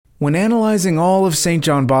When analyzing all of St.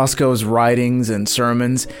 John Bosco's writings and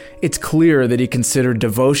sermons, it's clear that he considered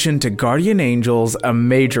devotion to guardian angels a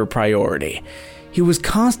major priority. He was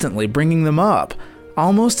constantly bringing them up,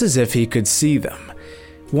 almost as if he could see them.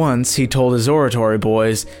 Once he told his oratory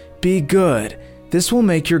boys, "Be good. This will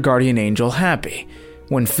make your guardian angel happy.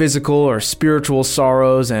 When physical or spiritual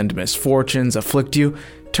sorrows and misfortunes afflict you,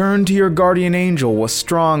 turn to your guardian angel with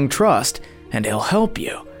strong trust, and he'll help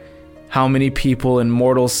you." How many people in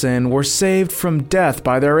mortal sin were saved from death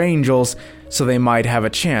by their angels so they might have a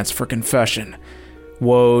chance for confession?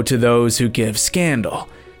 Woe to those who give scandal.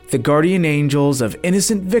 The guardian angels of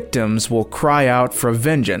innocent victims will cry out for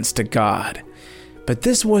vengeance to God. But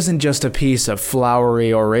this wasn't just a piece of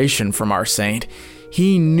flowery oration from our saint.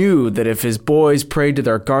 He knew that if his boys prayed to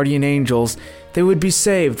their guardian angels, they would be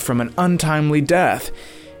saved from an untimely death.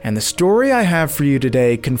 And the story I have for you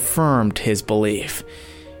today confirmed his belief.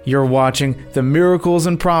 You're watching The Miracles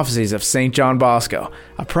and Prophecies of St. John Bosco,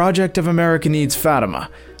 a project of America Needs Fatima.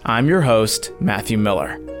 I'm your host, Matthew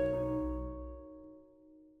Miller.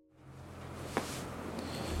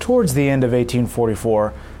 Towards the end of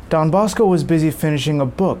 1844, Don Bosco was busy finishing a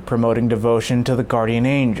book promoting devotion to the guardian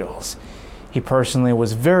angels. He personally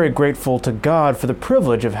was very grateful to God for the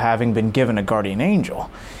privilege of having been given a guardian angel.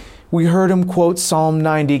 We heard him quote Psalm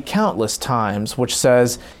 90 countless times, which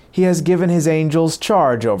says, "He has given his angels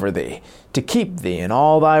charge over thee, to keep thee in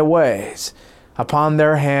all thy ways. Upon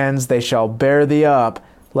their hands they shall bear thee up,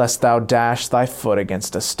 lest thou dash thy foot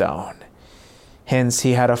against a stone." Hence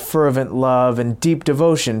he had a fervent love and deep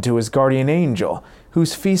devotion to his guardian angel,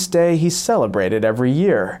 whose feast day he celebrated every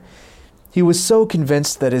year. He was so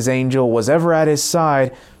convinced that his angel was ever at his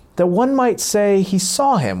side that one might say he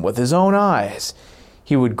saw him with his own eyes.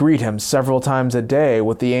 He would greet him several times a day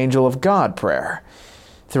with the Angel of God prayer.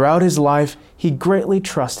 Throughout his life, he greatly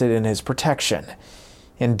trusted in his protection.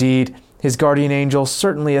 Indeed, his guardian angel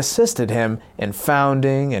certainly assisted him in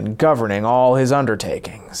founding and governing all his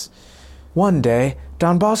undertakings. One day,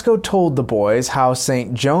 Don Bosco told the boys how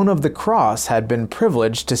St. Joan of the Cross had been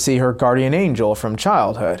privileged to see her guardian angel from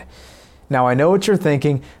childhood. Now I know what you're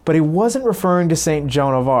thinking, but he wasn't referring to St.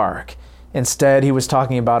 Joan of Arc. Instead, he was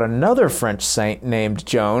talking about another French saint named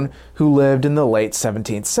Joan who lived in the late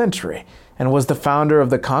 17th century and was the founder of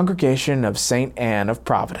the Congregation of St. Anne of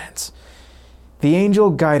Providence. The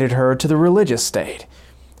angel guided her to the religious state.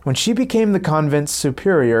 When she became the convent's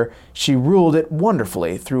superior, she ruled it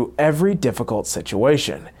wonderfully through every difficult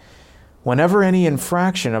situation. Whenever any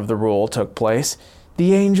infraction of the rule took place,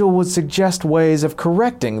 the angel would suggest ways of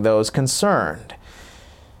correcting those concerned.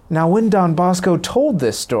 Now, when Don Bosco told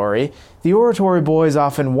this story, the oratory boys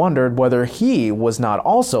often wondered whether he was not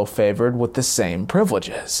also favored with the same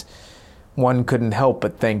privileges. One couldn't help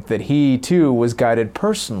but think that he, too, was guided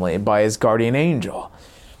personally by his guardian angel.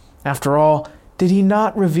 After all, did he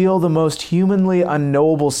not reveal the most humanly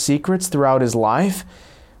unknowable secrets throughout his life?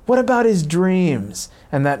 What about his dreams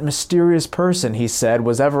and that mysterious person he said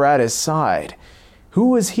was ever at his side? Who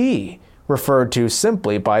was he, referred to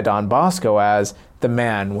simply by Don Bosco as the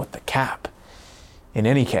man with the cap? In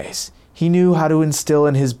any case, he knew how to instill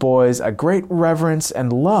in his boys a great reverence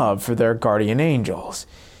and love for their guardian angels.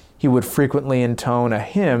 He would frequently intone a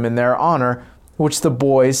hymn in their honor, which the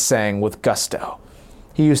boys sang with gusto.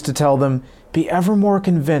 He used to tell them, "Be ever more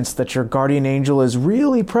convinced that your guardian angel is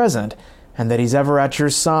really present and that he's ever at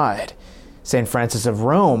your side." St. Francis of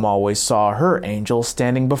Rome always saw her angel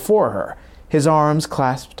standing before her, his arms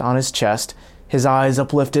clasped on his chest, his eyes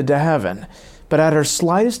uplifted to heaven. But at her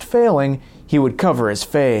slightest failing, he would cover his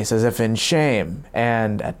face as if in shame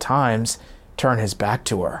and, at times, turn his back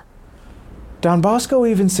to her. Don Bosco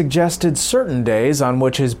even suggested certain days on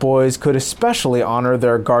which his boys could especially honor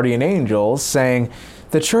their guardian angels, saying,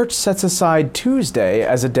 "The Church sets aside Tuesday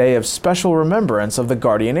as a day of special remembrance of the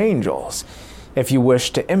guardian angels. If you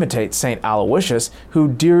wish to imitate St. Aloysius, who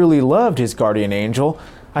dearly loved his guardian angel,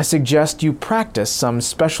 I suggest you practice some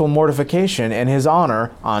special mortification in his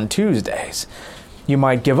honor on Tuesdays. You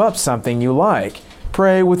might give up something you like,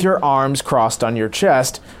 pray with your arms crossed on your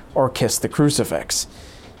chest, or kiss the crucifix.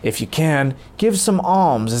 If you can, give some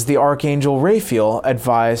alms as the Archangel Raphael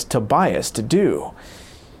advised Tobias to do.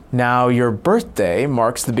 Now your birthday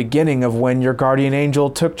marks the beginning of when your guardian angel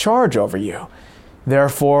took charge over you.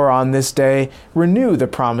 Therefore, on this day, renew the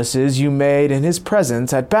promises you made in his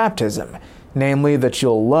presence at baptism, namely that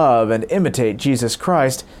you'll love and imitate Jesus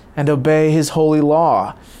Christ and obey his holy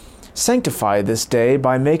law. Sanctify this day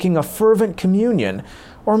by making a fervent communion,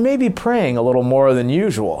 or maybe praying a little more than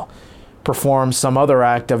usual. Perform some other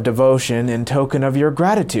act of devotion in token of your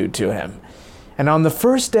gratitude to him. and on the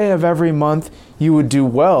first day of every month you would do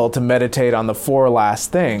well to meditate on the 4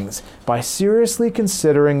 last things by seriously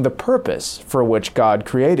considering the purpose for which God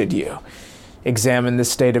created you. Examine the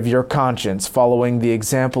state of your conscience following the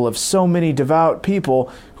example of so many devout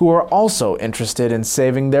people who are also interested in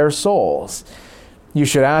saving their souls. You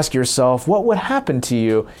should ask yourself what would happen to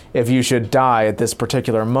you if you should die at this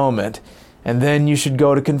particular moment, and then you should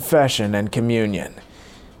go to confession and communion.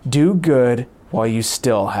 Do good while you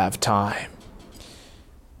still have time.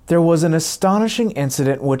 There was an astonishing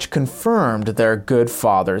incident which confirmed their good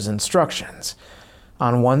father's instructions.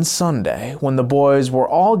 On one Sunday, when the boys were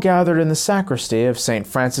all gathered in the sacristy of St.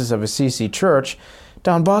 Francis of Assisi Church,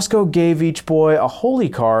 Don Bosco gave each boy a holy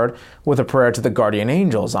card with a prayer to the guardian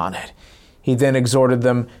angels on it. He then exhorted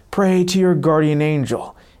them, "Pray to your guardian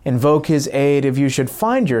angel. Invoke his aid if you should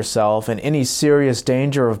find yourself in any serious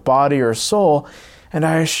danger of body or soul, and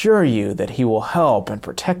I assure you that he will help and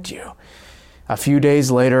protect you." A few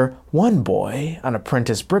days later, one boy, an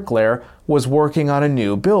apprentice bricklayer, was working on a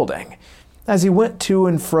new building. As he went to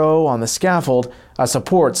and fro on the scaffold, a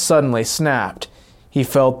support suddenly snapped. He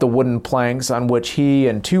felt the wooden planks on which he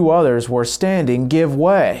and 2 others were standing give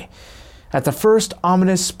way. At the first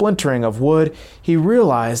ominous splintering of wood, he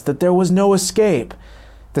realized that there was no escape.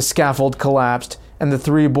 The scaffold collapsed, and the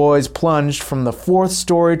 3 boys plunged from the 4th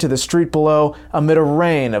story to the street below amid a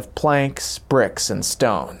rain of planks, bricks, and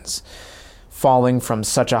stones. Falling from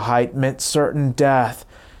such a height meant certain death.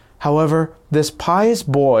 However, this pious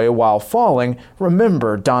boy, while falling,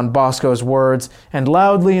 remembered Don Bosco's words and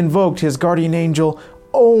loudly invoked his guardian angel,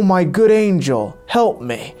 "Oh, my good angel, help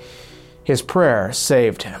me." His prayer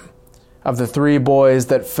saved him. Of the 3 boys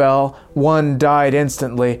that fell, 1 died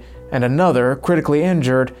instantly, and another, critically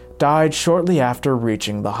injured, died shortly after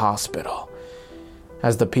reaching the hospital.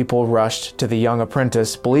 As the people rushed to the young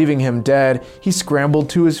apprentice, believing him dead, he scrambled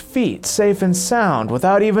to his feet, safe and sound,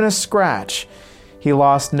 without even a scratch. He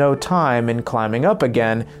lost no time in climbing up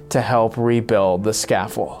again to help rebuild the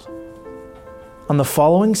scaffold. On the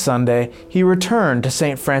following Sunday, he returned to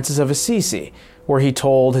St. Francis of Assisi, where he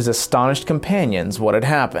told his astonished companions what had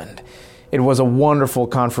happened. It was a wonderful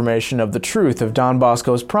confirmation of the truth of Don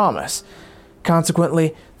Bosco's promise.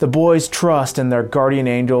 Consequently, the boys' trust in their guardian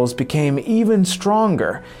angels became even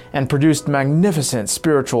stronger and produced magnificent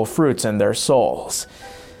spiritual fruits in their souls.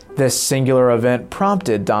 This singular event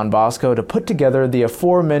prompted Don Bosco to put together the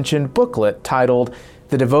aforementioned booklet titled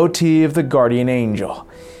The Devotee of the Guardian Angel.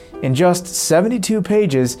 In just 72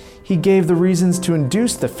 pages, he gave the reasons to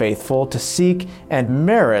induce the faithful to seek and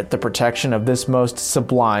merit the protection of this most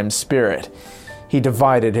sublime spirit. He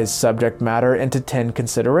divided his subject matter into 10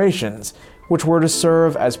 considerations, which were to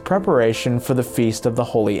serve as preparation for the Feast of the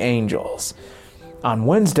Holy Angels. On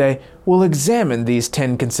Wednesday, we'll examine these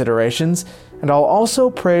 10 considerations, and I'll also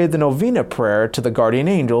pray the novena prayer to the guardian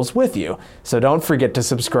angels with you, so don't forget to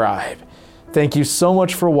subscribe. Thank you so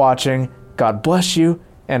much for watching. God bless you,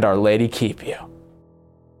 and Our Lady keep you.